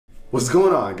What's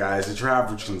going on, guys? It's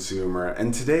UrAvgConsumer,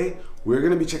 and today we're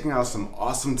going to be checking out some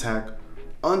awesome tech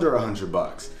under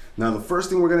 $100. Now, the first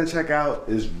thing we're going to check out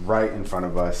is right in front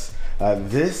of us.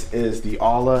 This is the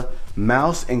UrA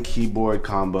mouse and keyboard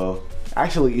combo.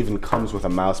 Actually, even comes with a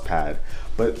mouse pad.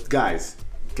 But guys,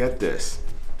 get this: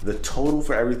 the total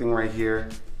for everything right here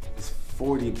is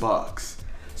 40 bucks.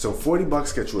 So 40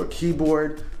 bucks gets you a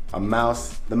keyboard, a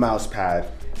mouse, the mouse pad,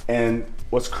 and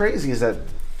what's crazy is that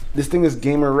this thing is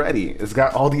gamer ready. It's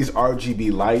got all these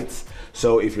RGB lights.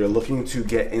 So if you're looking to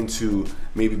get into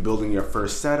maybe building your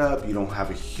first setup, you don't have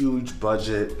a huge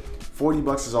budget, 40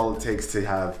 bucks is all it takes to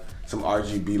have some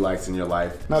RGB lights in your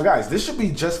life. Now guys, this should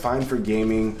be just fine for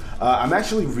gaming. I'm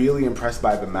actually really impressed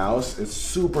by the mouse. It's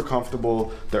super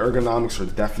comfortable. The ergonomics are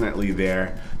definitely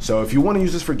there. So if you want to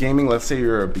use this for gaming, let's say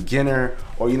you're a beginner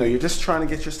or you're just trying to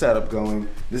get your setup going,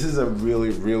 this is a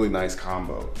really nice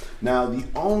combo. Now the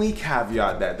only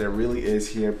caveat that there really is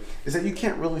here is that you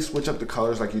can't really switch up the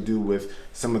colors like you do with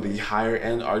some of the higher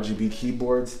end RGB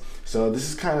keyboards. So this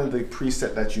is kind of the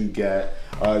preset that you get.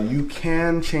 You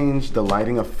can change the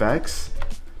lighting effects.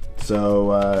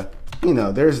 So,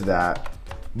 there's that.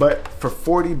 But for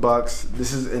 40 bucks,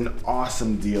 this is an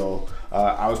awesome deal.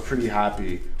 I was pretty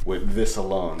happy with this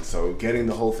alone. So getting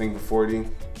the whole thing for 40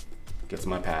 gets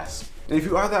my pass. And if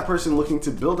you are that person looking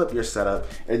to build up your setup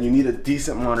and you need a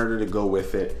decent monitor to go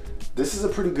with it, this is a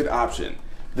pretty good option.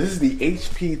 This is the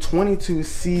HP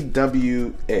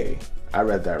 22CWA. I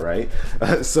read that right.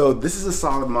 So this is a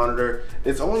solid monitor.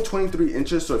 It's only 23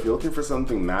 inches, so if you're looking for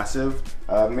something massive,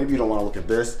 maybe you don't want to look at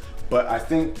this, but I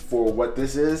think for what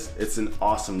this is, it's an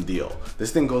awesome deal.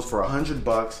 This thing goes for 100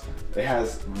 bucks. It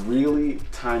has really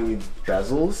tiny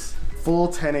bezels, full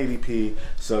 1080p,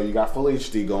 so you got full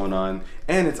HD going on,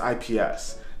 and it's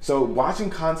IPS. So watching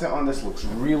content on this looks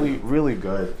really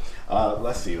good.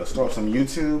 Let's see, let's throw up some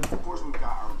YouTube. Of course, we've got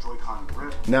our Joy-Con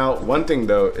grip. Now, one thing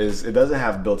though is it doesn't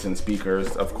have built-in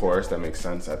speakers, of course, that makes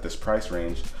sense at this price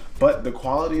range, but the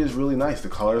quality is really nice. The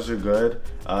colors are good.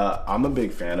 I'm a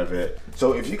big fan of it.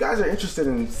 So if you guys are interested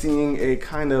in seeing a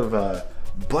kind of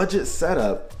budget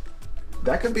setup,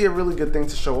 that could be a really good thing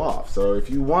to show off. So if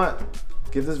you want,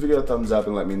 give this video a thumbs up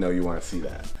and let me know you want to see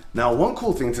that. Now, one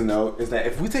cool thing to note is that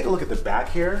if we take a look at the back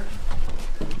here,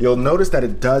 you'll notice that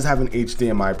it does have an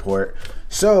HDMI port.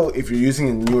 So if you're using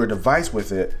a newer device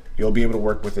with it, you'll be able to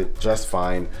work with it just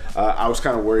fine. I was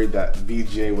kind of worried that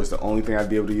VGA was the only thing I'd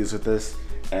be able to use with this,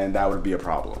 and that would be a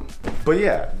problem. But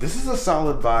yeah, this is a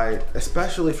solid buy,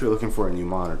 especially if you're looking for a new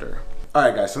monitor.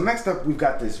 Alright guys, so next up we've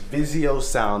got this Vizio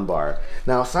soundbar.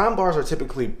 Now soundbars are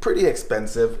typically pretty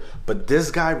expensive, but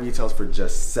this guy retails for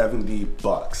just 70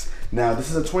 bucks. Now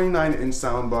this is a 29-inch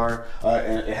soundbar,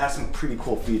 and it has some pretty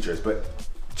cool features, but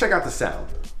check out the sound.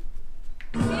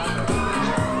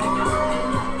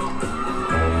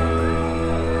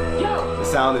 The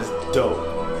sound is dope.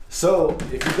 So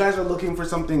if you guys are looking for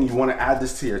something, you want to add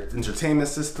this to your entertainment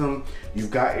system, you've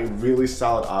got a really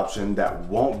solid option that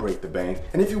won't break the bank.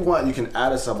 And if you want, you can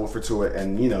add a subwoofer to it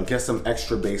and get some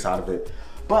extra bass out of it.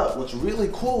 But what's really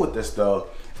cool with this though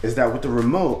is that with the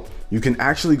remote, you can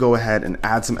actually go ahead and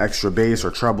add some extra bass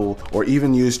or treble, or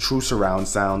even use true surround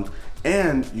sound.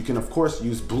 And you can of course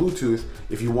use Bluetooth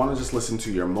if you want to just listen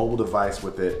to your mobile device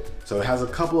with it. So it has a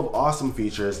couple of awesome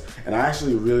features, and I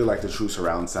actually really like the true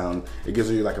surround sound. It gives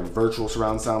you like a virtual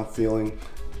surround sound feeling,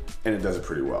 and it does it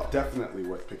pretty well. Definitely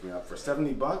worth picking up for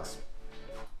 70 bucks.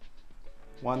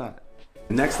 Why not?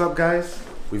 Next up guys,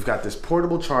 we've got this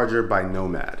portable charger by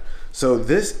Nomad. So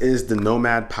this is the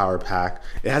Nomad Power Pack.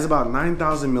 It has about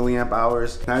 9,000 milliamp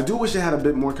hours. Now I do wish it had a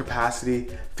bit more capacity.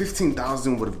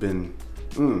 15,000 would have been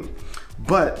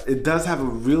but it does have a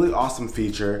really awesome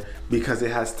feature because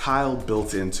it has Tile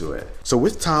built into it. So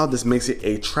with Tile, this makes it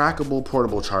a trackable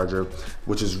portable charger,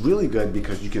 which is really good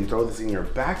because you can throw this in your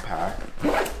backpack,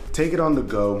 take it on the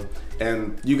go,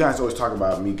 and you guys always talk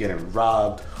about me getting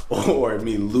robbed or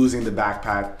me losing the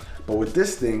backpack. But with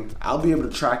this thing, I'll be able to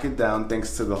track it down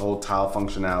thanks to the whole Tile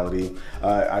functionality.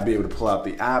 I'll be able to pull out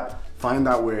the app, find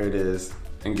out where it is,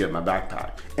 and get my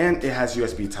backpack. And it has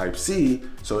USB Type-C,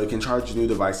 so it can charge new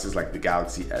devices like the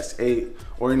Galaxy S8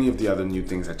 or any of the other new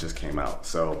things that just came out.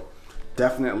 So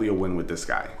definitely a win with this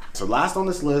guy. So last on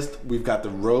this list, we've got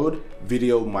the Rode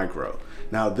Video Micro.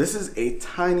 Now this is a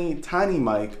tiny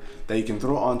mic that you can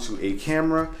throw onto a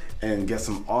camera and get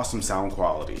some awesome sound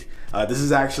quality. This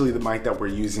is actually the mic that we're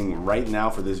using right now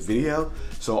for this video.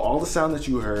 So all the sound that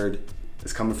you heard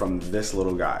is coming from this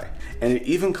little guy. And it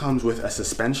even comes with a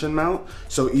suspension mount,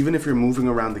 so even if you're moving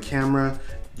around the camera,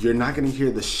 you're not gonna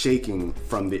hear the shaking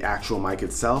from the actual mic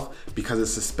itself because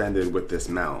it's suspended with this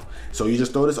mount. So you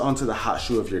just throw this onto the hot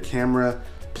shoe of your camera,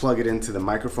 plug it into the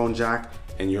microphone jack,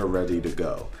 and you're ready to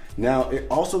go. Now, it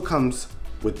also comes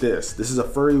with this. This is a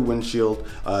furry windshield.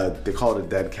 They call it a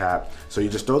dead cat. So you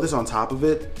just throw this on top of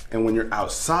it, and when you're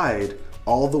outside,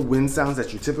 all the wind sounds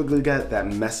that you typically get that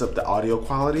mess up the audio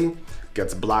quality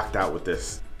gets blocked out with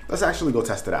this. Let's actually go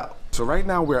test it out. So right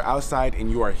now we're outside and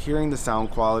you are hearing the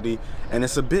sound quality, and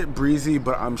it's a bit breezy,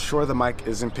 but I'm sure the mic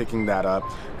isn't picking that up,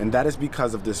 and that is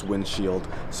because of this windshield.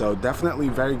 So definitely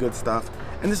very good stuff.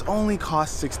 And this only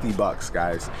costs 60 bucks,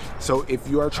 guys. So if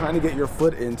you are trying to get your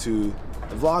foot into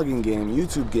a vlogging game,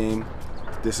 YouTube game,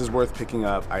 this is worth picking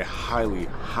up. I highly,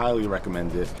 highly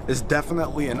recommend it. It's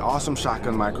definitely an awesome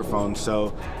shotgun microphone,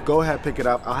 so go ahead, pick it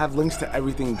up. I'll have links to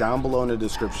everything down below in the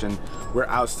description. We're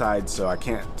outside, so I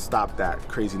can't stop that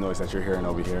crazy noise that you're hearing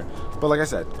over here. But like I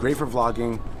said, great for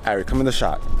vlogging. Ari, come in the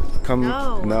shot. Come.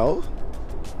 No. No?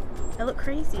 I look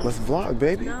crazy. Let's vlog,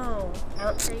 baby. No, I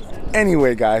look crazy.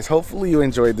 Anyway, guys, hopefully you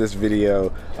enjoyed this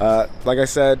video. Like I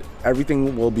said,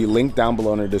 everything will be linked down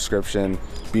below in the description.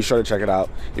 Be sure to check it out.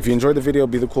 If you enjoyed the video,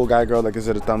 be the cool guy, girl that gives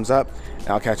it a thumbs up. And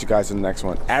I'll catch you guys in the next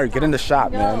one. Ari, get in the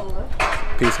shot, man.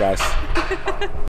 Peace, guys.